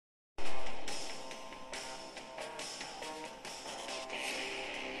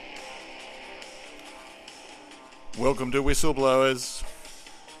Welcome to Whistleblowers.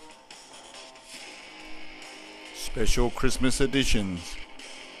 Special Christmas editions.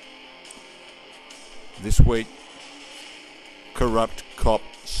 This week, corrupt cop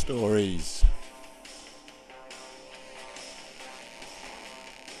stories.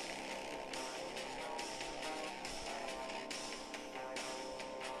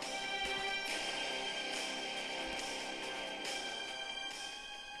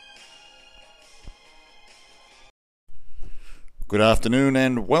 Good afternoon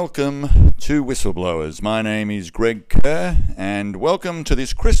and welcome to Whistleblowers. My name is Greg Kerr and welcome to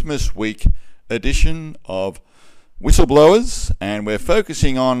this Christmas week edition of Whistleblowers, and we're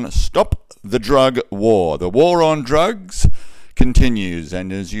focusing on Stop the Drug War. The war on drugs continues,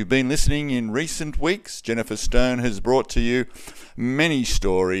 and as you've been listening in recent weeks, Jennifer Stone has brought to you many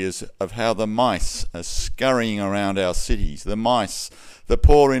stories of how the mice are scurrying around our cities. The mice, the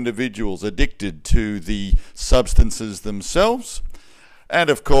poor individuals addicted to the substances themselves, and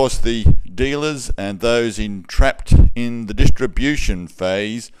of course the dealers and those entrapped in the distribution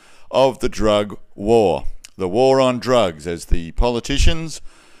phase of the drug war. The war on drugs, as the politicians,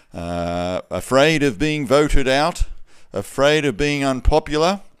 afraid of being voted out, afraid of being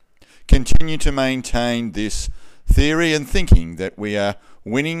unpopular, continue to maintain this theory and thinking that we are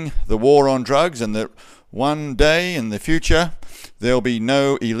winning the war on drugs and that one day in the future there'll be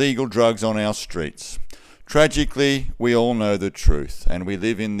no illegal drugs on our streets. Tragically, we all know the truth, and we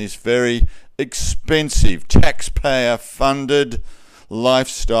live in this very expensive, taxpayer-funded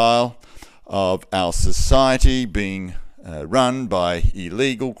lifestyle of our society being run by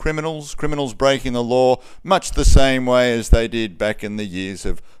illegal criminals breaking the law much the same way as they did back in the years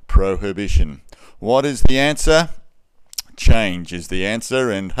of prohibition. What is the answer? Change is the answer,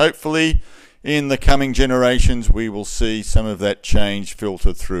 and hopefully in the coming generations we will see some of that change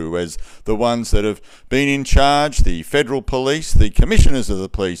filter through as the ones that have been in charge, the federal police, the commissioners of the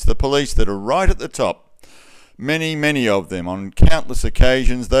police that are right at the top, many of them on countless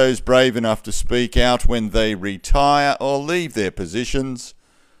occasions, those brave enough to speak out when they retire or leave their positions,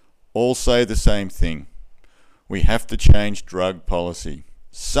 all say the same thing. We have to change drug policy.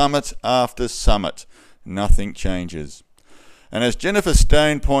 Summit after summit, nothing changes. And as Jennifer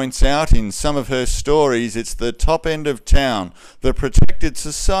Stone points out in some of her stories, it's the top end of town, the protected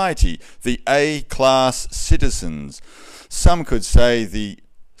society, the A-class citizens. Some could say the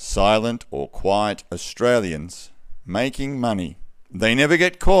silent or quiet Australians making money. They never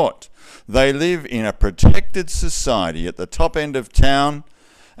get caught. They live in a protected society at the top end of town,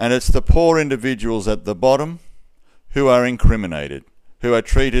 and it's the poor individuals at the bottom who are incriminated, who are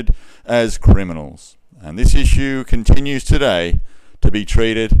treated as criminals. And this issue continues today to be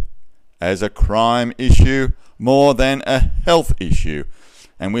treated as a crime issue more than a health issue.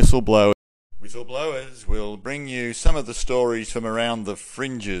 And Whistleblowers will bring you some of the stories from around the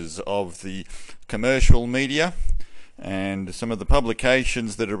fringes of the commercial media and some of the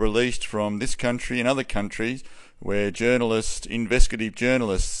publications that are released from this country and other countries where investigative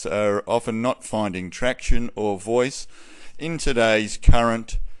journalists are often not finding traction or voice in today's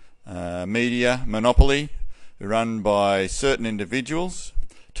current media monopoly run by certain individuals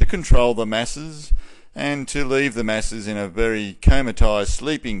to control the masses and to leave the masses in a very comatized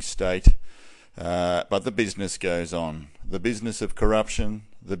sleeping state. But the business goes on. The business of corruption,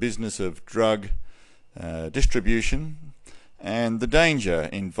 the business of drug distribution, and the danger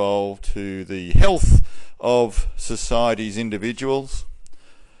involved to the health of society's individuals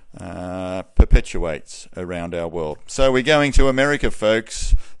perpetuates around our world. So we're going to America,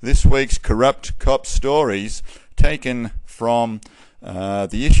 folks. This week's corrupt cop stories taken from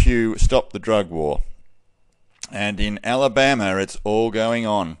the issue Stop the Drug War. And in Alabama, it's all going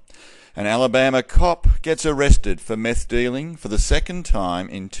on. An Alabama cop gets arrested for meth dealing for the second time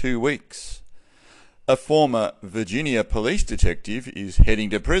in 2 weeks. A former Virginia police detective is heading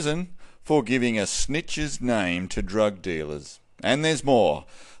to prison for giving a snitch's name to drug dealers. And there's more.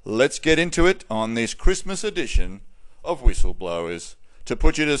 Let's get into it on this Christmas edition of Whistleblowers. To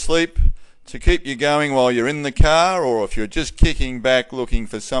put you to sleep, to keep you going while you're in the car, or if you're just kicking back looking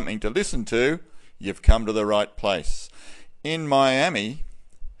for something to listen to, you've come to the right place. In Miami,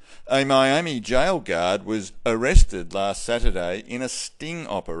 a Miami jail guard was arrested last Saturday in a sting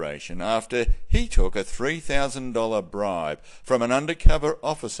operation after he took a $3,000 bribe from an undercover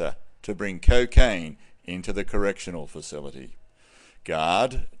officer to bring cocaine into the correctional facility.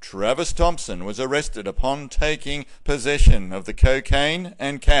 Guard Travis Thompson was arrested upon taking possession of the cocaine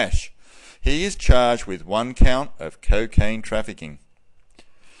and cash. He is charged with 1 count of cocaine trafficking.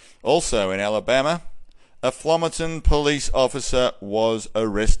 Also in Alabama, a Flomaton police officer was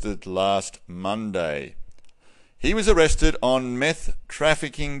arrested last Monday. He was arrested on meth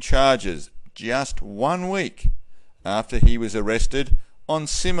trafficking charges just 1 week after he was arrested on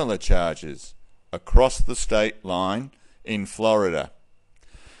similar charges across the state line in Florida.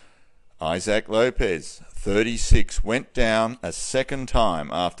 Isaac Lopez, 36, went down a second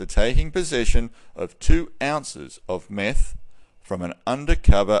time after taking possession of 2 ounces of meth from an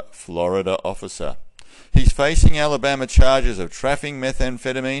undercover Florida officer. He's facing Alabama charges of trafficking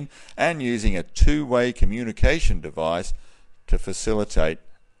methamphetamine and using a two-way communication device to facilitate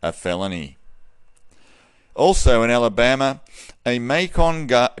a felony. Also in Alabama, a Macon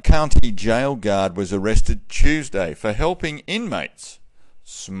County jail guard was arrested Tuesday for helping inmates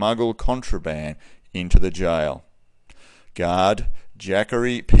smuggle contraband into the jail. Guard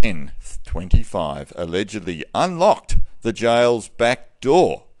Jackery Penn, 25, allegedly unlocked the jail's back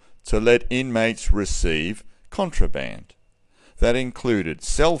door to let inmates receive contraband. That included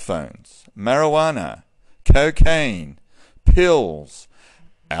cell phones, marijuana, cocaine, pills,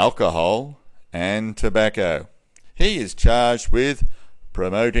 alcohol, and tobacco. He is charged with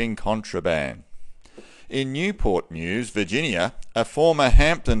promoting contraband. In Newport News, Virginia, a former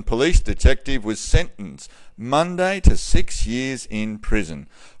Hampton police detective was sentenced Monday to 6 years in prison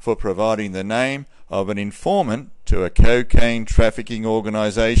for providing the name of an informant to a cocaine trafficking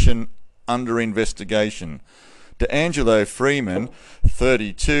organisation under investigation. DeAngelo Freeman,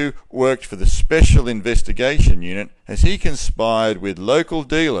 32, worked for the Special Investigation Unit as he conspired with local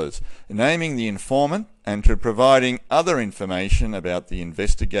dealers, naming the informant and to providing other information about the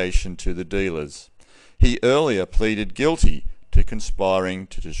investigation to the dealers. He earlier pleaded guilty to conspiring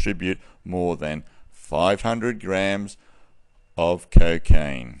to distribute more than 500 grams of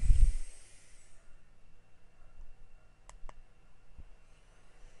cocaine.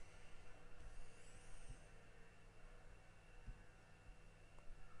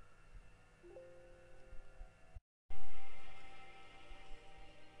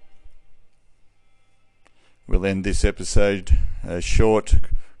 We'll end this episode, a short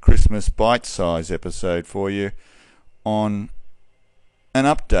Christmas bite-size episode for you, on an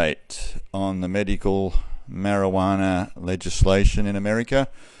update on the medical marijuana legislation in America.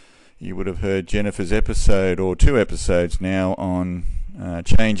 You would have heard Jennifer's episode, or 2 episodes now, on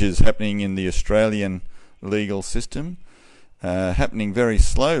changes happening in the Australian legal system, happening very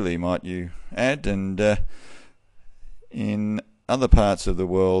slowly, might you add, and in other parts of the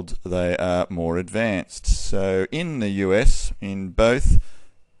world they are more advanced. So in the US, in both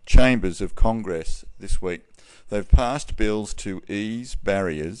chambers of Congress this week, they've passed bills to ease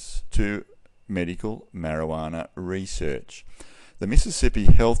barriers to medical marijuana research. The Mississippi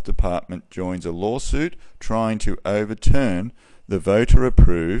Health Department joins a lawsuit trying to overturn the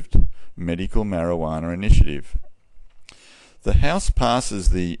voter-approved medical marijuana initiative. The House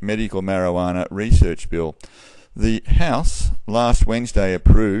passes the medical marijuana research bill. The House last Wednesday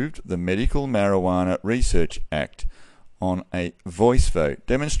approved the Medical Marijuana Research Act on a voice vote,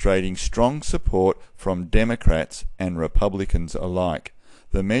 demonstrating strong support from Democrats and Republicans alike.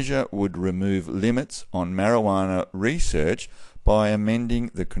 The measure would remove limits on marijuana research by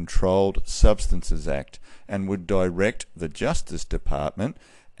amending the Controlled Substances Act and would direct the Justice Department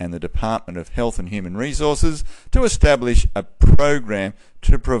and the Department of Health and Human Resources to establish a program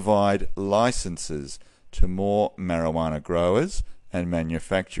to provide licenses to more marijuana growers and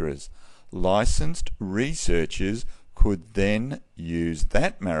manufacturers. Licensed researchers could then use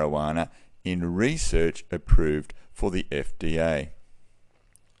that marijuana in research approved for the FDA.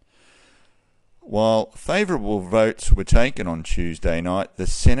 While favourable votes were taken on Tuesday night, the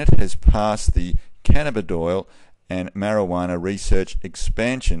Senate has passed the Cannabidiol and Marijuana Research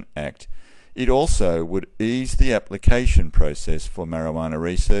Expansion Act. It also would ease the application process for marijuana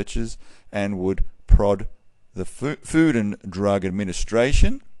researchers and would prod the Food and Drug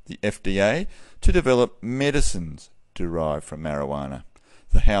Administration, the FDA, to develop medicines derived from marijuana.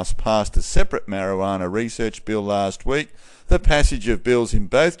 The House passed a separate marijuana research bill last week. The passage of bills in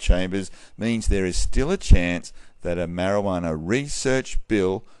both chambers means there is still a chance that a marijuana research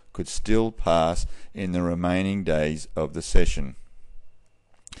bill could still pass in the remaining days of the session.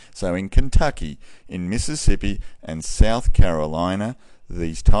 So in Kentucky, in Mississippi and South Carolina,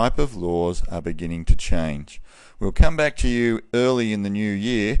 these type of laws are beginning to change. We'll come back to you early in the new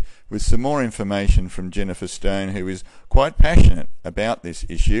year with some more information from Jennifer Stone, who is quite passionate about this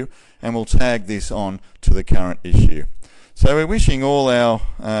issue, and we'll tag this on to the current issue. So we're wishing all our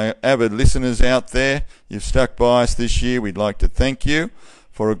avid listeners out there, you've stuck by us this year. We'd like to thank you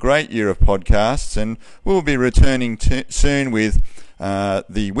for a great year of podcasts, and we'll be returning soon with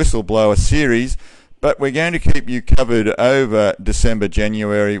the Whistleblower series, But we're going to keep you covered over December,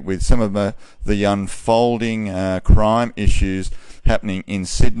 January with some of the unfolding crime issues happening in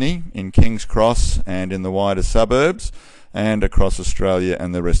Sydney, in King's Cross and in the wider suburbs and across Australia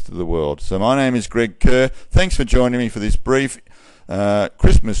and the rest of the world. So my name is Greg Kerr. Thanks for joining me for this brief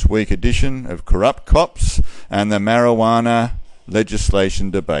Christmas week edition of Corrupt Cops and the Marijuana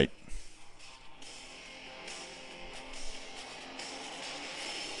Legislation Debate.